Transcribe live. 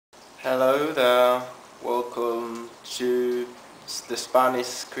Hello there, welcome to the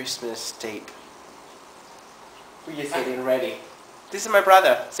Spanish Christmas tape. We're just getting ready. This is my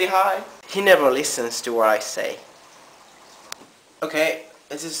brother, say hi. He never listens to what I say. Okay,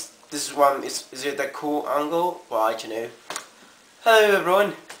 is it a cool angle? Well, I don't know. Hello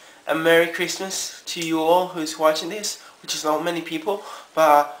everyone, and Merry Christmas to you all who's watching this, which is not many people,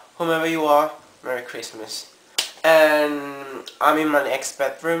 but whomever you are, Merry Christmas. And I'm in my next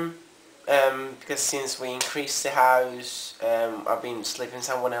bedroom. Because since we increased the house, I've been sleeping with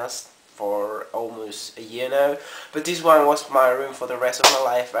someone else for almost a year now. But this one was my room for the rest of my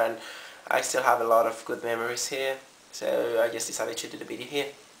life, and I still have a lot of good memories here. So I just decided to do the video here.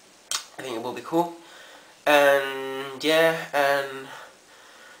 I think it will be cool. And yeah, and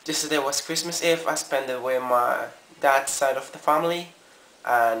yesterday was Christmas Eve. I spent it with my dad's side of the family,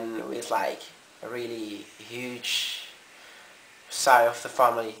 and with like a really huge side of the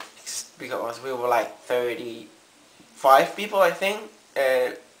family, because we were like 35 people, I think,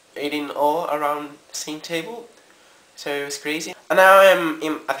 eating all around the same table, so it was crazy. And now I'm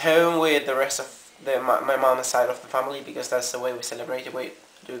at home with the rest of my mom's side of the family, because that's the way we celebrate it. We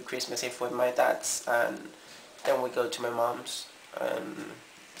do Christmas Eve with my dad's, and then we go to my mom's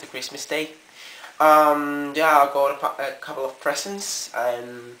the Christmas day. Yeah, I got a couple of presents,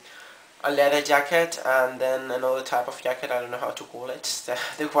 and a leather jacket, and then another type of jacket, I don't know how to call it,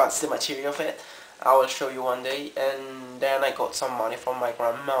 what's the material of it, I will show you one day. And then I got some money from my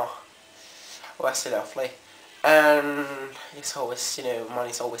grandma. Oh, that's lovely. And it's always, you know,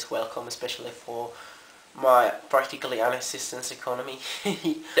 money's always welcome, especially for my practically non-existence economy.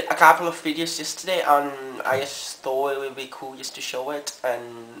 A couple of videos yesterday, and I just thought it would be cool just to show it,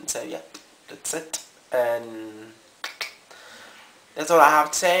 and so yeah, that's it. And that's all I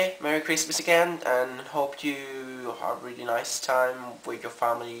have to say. Merry Christmas again, and hope you have a really nice time with your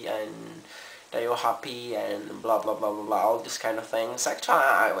family, and that you're happy, and blah blah blah blah blah, all this kind of things. Actually,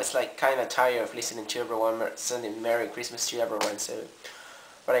 I was like kind of tired of listening to everyone sending Merry Christmas to everyone, so,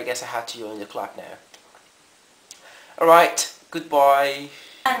 but I guess I had to join the club now. Alright, goodbye.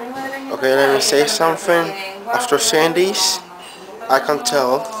 Okay, let me say something. After saying this, I can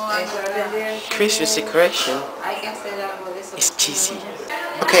tell Christmas decoration is cheesy.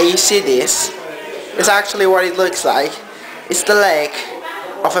 Okay, you see this? It's actually what it looks like. It's the leg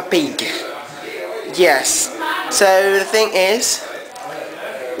of a pig. Yes. So the thing is,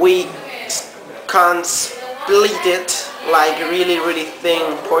 we can split it like really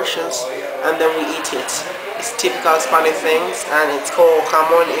thin portions, and then we eat it. It's typical Spanish things, and it's called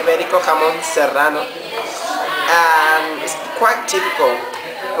jamón ibérico, jamón serrano, and it's quite typical.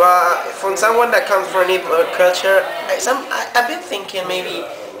 But from someone that comes from a culture, I've been thinking maybe,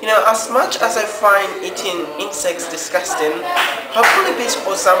 you know, as much as I find eating insects disgusting, how could it be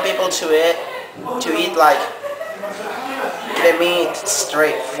for some people to eat like the meat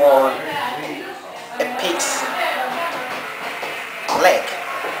straight from a pig's leg?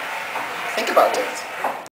 Think about it.